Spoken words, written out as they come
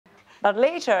But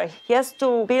later, he has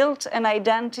to build an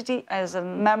identity as a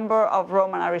member of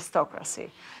Roman aristocracy.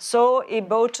 So he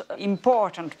bought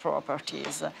important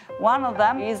properties. One of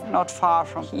them is not far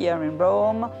from here in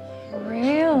Rome.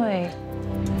 Really?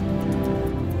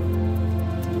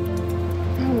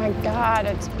 Oh my God,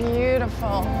 it's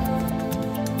beautiful.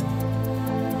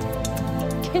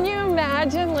 Can you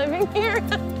imagine living here?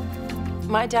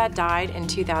 My dad died in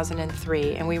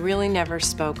 2003, and we really never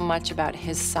spoke much about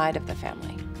his side of the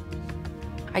family.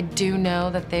 I do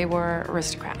know that they were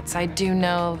aristocrats. I do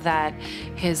know that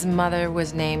his mother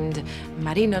was named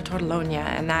Marino Torlonia,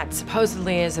 and that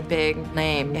supposedly is a big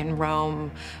name in Rome.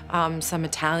 Some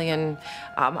Italian,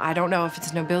 I don't know if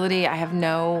it's nobility. I have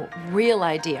no real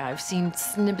idea. I've seen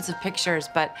snippets of pictures,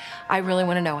 but I really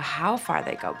want to know how far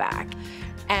they go back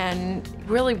and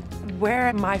really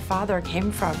where my father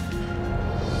came from.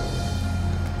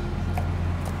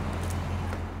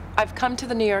 I've come to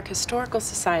the New York Historical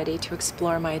Society to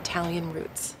explore my Italian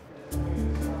roots.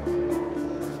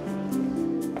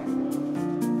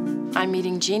 I'm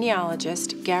meeting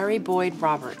genealogist Gary Boyd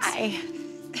Roberts. Hi.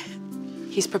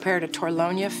 He's prepared a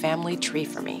Torlonia family tree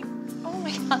for me. Oh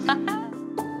my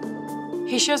God.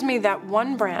 He shows me that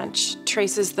one branch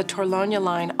traces the Torlonia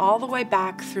line all the way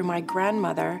back through my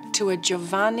grandmother to a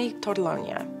Giovanni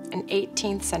Torlonia, an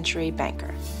 18th century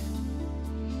banker.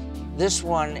 This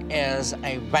one is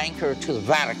a banker to the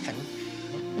Vatican.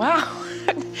 Wow.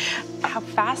 How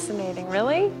fascinating,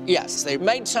 really? Yes, they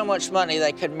made so much money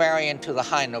they could marry into the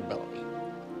high nobility.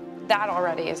 That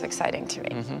already is exciting to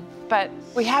me. But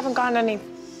we haven't gone any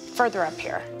further up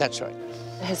here. That's right.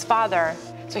 His father,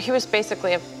 so he was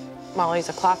basically he's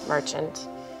a cloth merchant,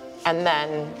 and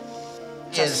then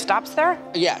just stops there?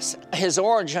 Yes, his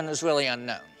origin is really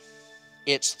unknown.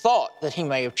 It's thought that he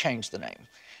may have changed the name.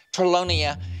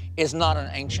 Torlonia is not an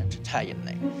ancient Italian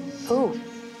name. Ooh.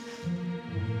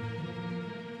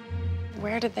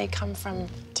 Where did they come from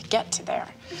to get to there?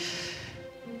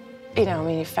 You know, I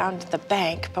mean, he founded the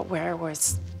bank, but where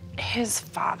was his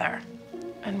father?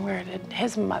 And where did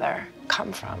his mother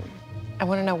come from? I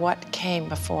want to know what came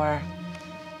before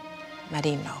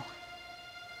Marino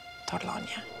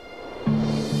Torlonia.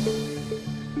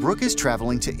 Brooke is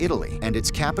traveling to Italy and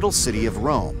its capital city of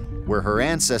Rome, where her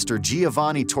ancestor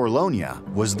Giovanni Torlonia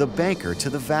was the banker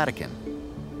to the Vatican.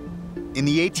 In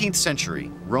the 18th century,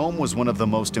 Rome was one of the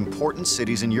most important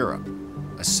cities in Europe,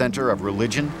 a center of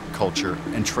religion, culture,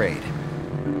 and trade.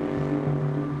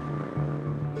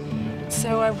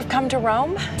 So I've come to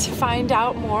Rome to find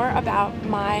out more about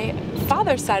my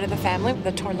father's side of the family,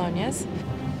 the Torlonias.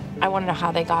 I want to know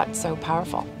how they got so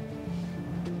powerful.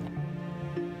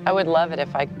 I would love it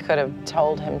if I could have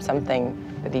told him something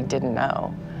that he didn't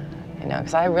know, you know,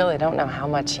 because I really don't know how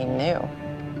much he knew.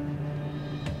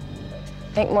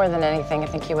 I think more than anything, I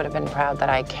think he would have been proud that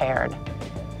I cared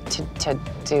to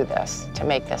do this, to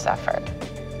make this effort.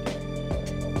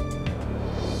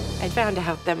 I found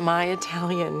out that my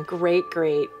Italian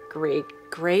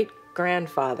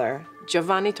great-great-great-great-grandfather,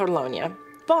 Giovanni Torlonia,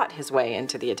 fought his way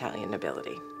into the Italian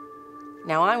nobility.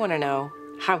 Now I want to know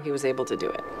how he was able to do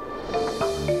it.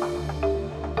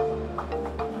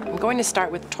 I'm going to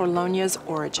start with Torlonia's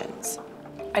origins.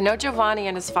 I know Giovanni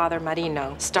and his father,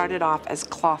 Marino, started off as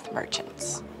cloth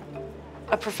merchants.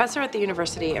 A professor at the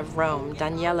University of Rome,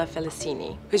 Daniela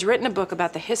Felicini, who's written a book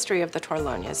about the history of the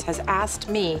Torlonias, has asked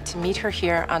me to meet her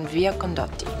here on Via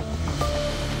Condotti.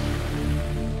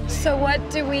 So what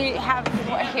do we have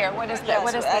here? What is that?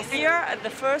 What is this? Here at the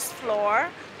first floor,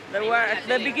 there were at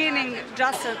the beginning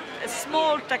just a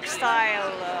small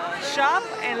textile shop,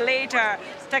 and later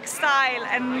textile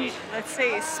and, let's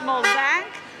say, small bank,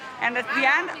 and at the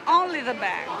end, only the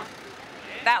bank.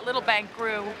 That little bank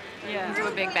grew into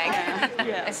a big bank.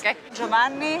 Yes. Okay.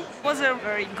 Giovanni was a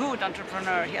very good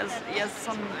entrepreneur. He has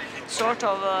some sort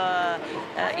of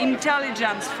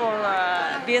intelligence for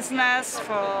business,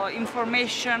 for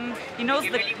information. He knows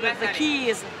the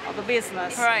keys of the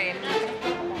business. Right.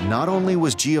 Not only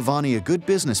was Giovanni a good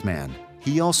businessman,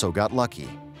 he also got lucky.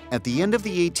 At the end of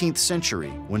the 18th century,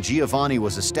 when Giovanni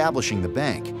was establishing the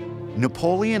bank,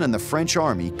 Napoleon and the French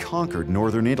army conquered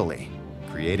northern Italy,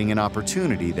 creating an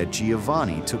opportunity that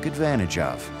Giovanni took advantage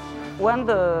of. When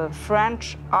the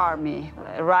French army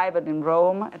arrived in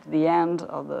Rome at the end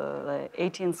of the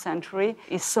 18th century,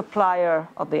 he's supplier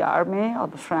of the army,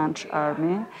 of the French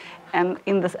army, and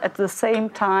at the same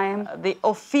time, the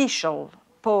official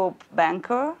Pope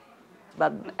banker,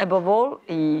 but above all,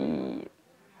 he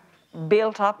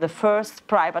built up the first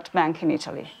private bank in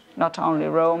Italy, not only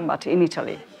Rome, but in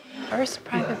Italy. First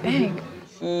private bank.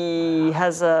 He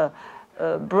has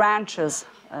branches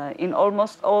in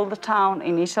almost all the town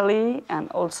in Italy and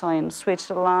also in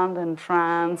Switzerland and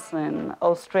France and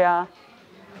Austria.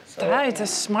 That is a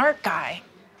smart guy.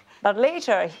 But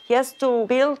later, he has to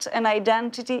build an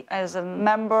identity as a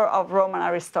member of Roman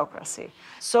aristocracy.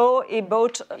 So he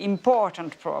bought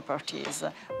important properties.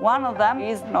 One of them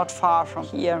is not far from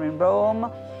here in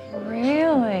Rome.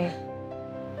 Really?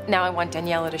 Now I want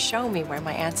Daniela to show me where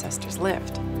my ancestors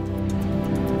lived.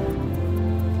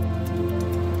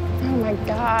 Oh my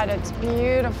God, it's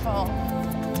beautiful.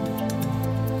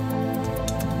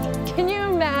 Can you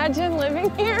imagine living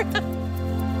here?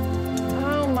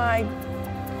 Oh my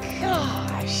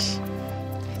gosh.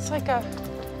 It's like a,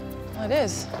 well, it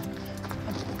is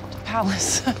a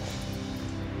palace.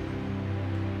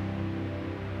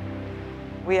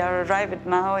 We are arrived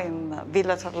now in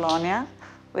Villa Torlonia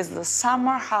with the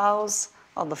summer house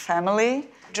of the family.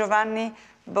 Giovanni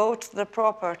bought the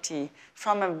property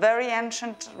from a very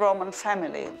ancient Roman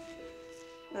family.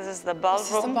 This is the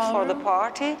ballroom for the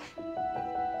party.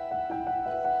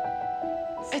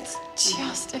 It's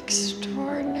just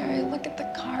extraordinary. Look at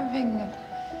the carving of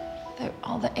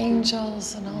all the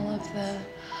angels and all of the,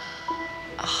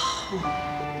 oh,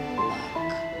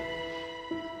 look.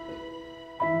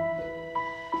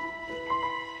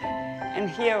 And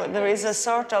here there is a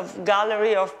sort of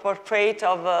gallery of portrait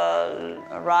of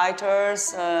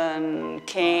writers and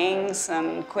kings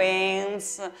and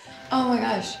queens. Oh my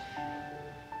gosh.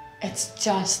 It's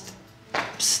just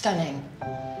stunning.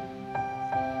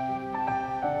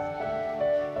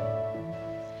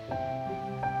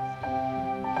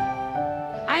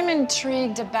 I'm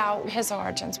intrigued about his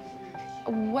origins.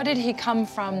 What did he come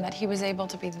from that he was able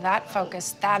to be that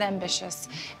focused, that ambitious,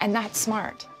 and that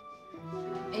smart?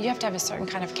 You have to have a certain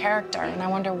kind of character, and I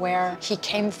wonder where he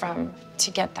came from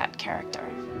to get that character.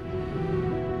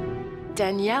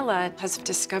 Daniela has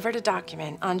discovered a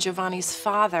document on Giovanni's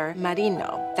father,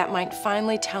 Marino, that might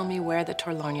finally tell me where the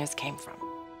Torlonias came from.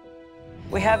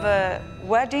 We have a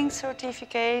wedding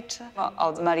certificate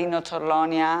of Marino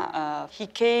Torlonia. He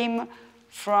came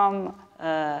from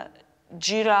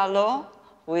Girallo,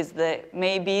 with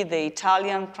maybe the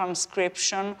Italian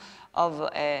transcription of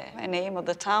a name of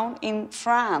the town in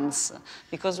France,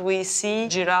 because we see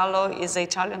Girallo is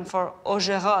Italian for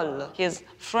Augerolles. His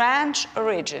French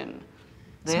origin.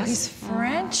 So he's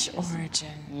French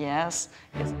origin. Yes.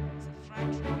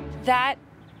 That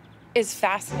is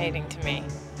fascinating to me.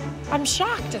 I'm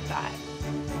shocked at that.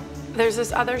 There's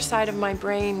this other side of my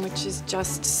brain which is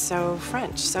just so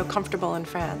French, so comfortable in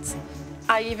France.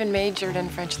 I even majored in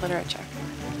French literature.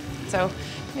 So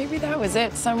maybe that was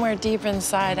it. Somewhere deep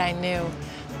inside, I knew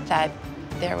that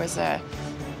there was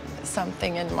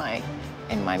something in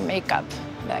my makeup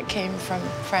that came from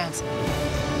France.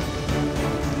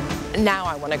 Now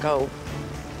I want to go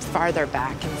farther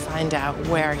back and find out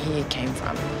where he came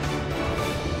from.